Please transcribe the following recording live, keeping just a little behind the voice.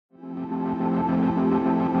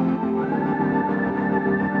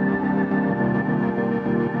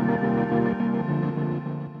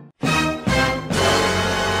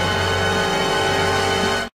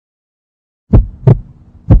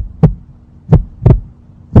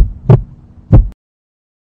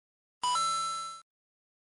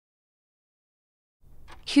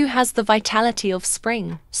Who has the vitality of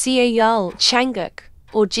spring? Saeguk, saeguk,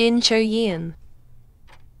 or Jin Cho Yeon?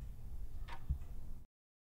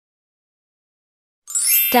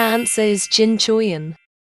 The answer is Jin Cho Yeon.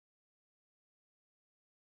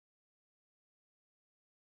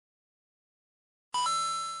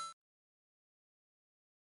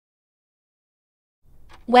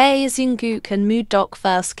 Where is Jungkook and Mudeok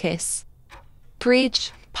first kiss?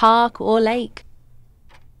 Bridge, park, or lake?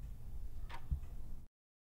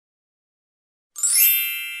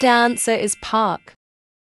 The answer is park.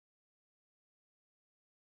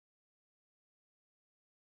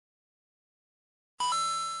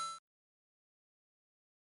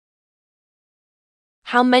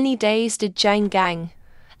 How many days did Jang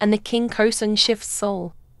and the King Kosung shift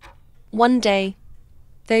Seoul? 1 day,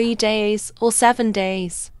 30 days, or 7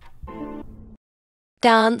 days? The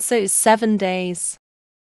answer is 7 days.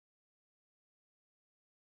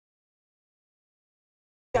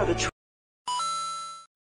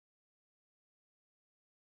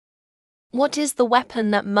 What is the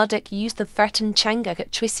weapon that mudeok used to threaten Changguk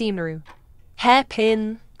at Chwisimaru?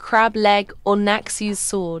 Hairpin, crab leg, or Naksu's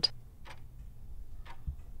sword?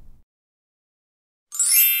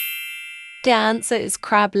 The answer is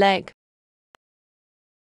crab leg.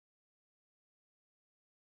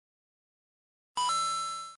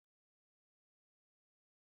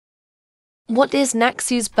 What is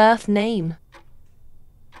Naksu's birth name?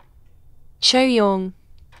 Cho Young,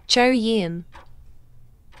 Cho Yeon,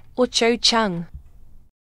 or Cho Chung?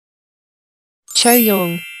 Cho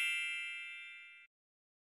Young.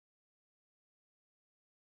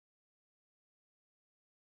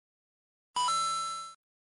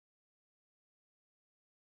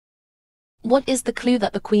 What is the clue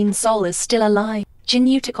that the Queen's soul is still alive? Jin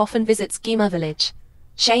Utik often visits Gima village.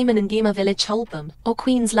 Shaman in Gima village hold them, or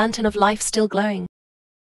Queen's lantern of life still glowing?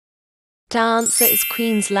 The answer is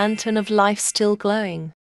Queen's lantern of life still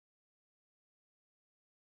glowing.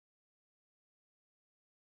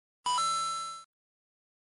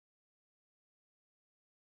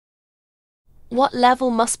 What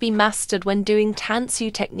level must be mastered when doing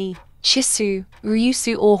Tansu technique? Shisu,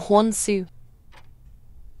 Ryusu, or Hwansu?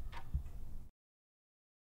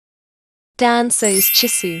 The answer is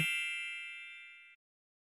Chisu.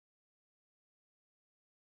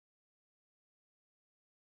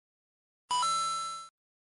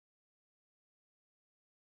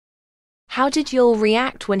 How did Yul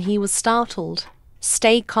react when he was startled?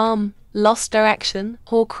 Stay calm, lost direction,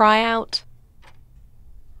 or cry out?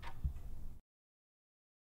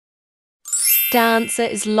 The answer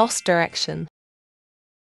is lost direction.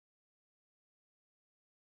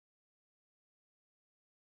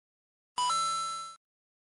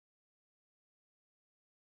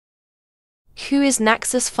 Who is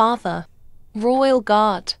Naksu's father? Royal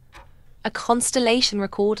Guard, a constellation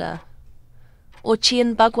recorder, or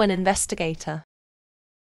Cheon Bugwan investigator?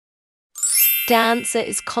 The answer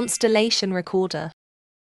is constellation recorder.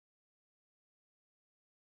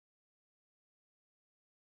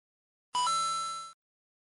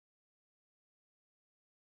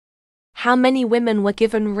 How many women were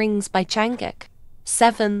given rings by Changguk?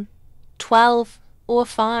 7, 12, or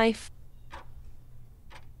 5?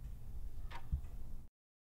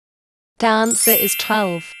 The answer is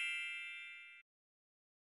 12.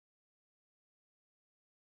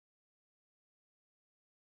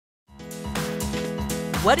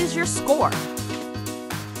 What is your score?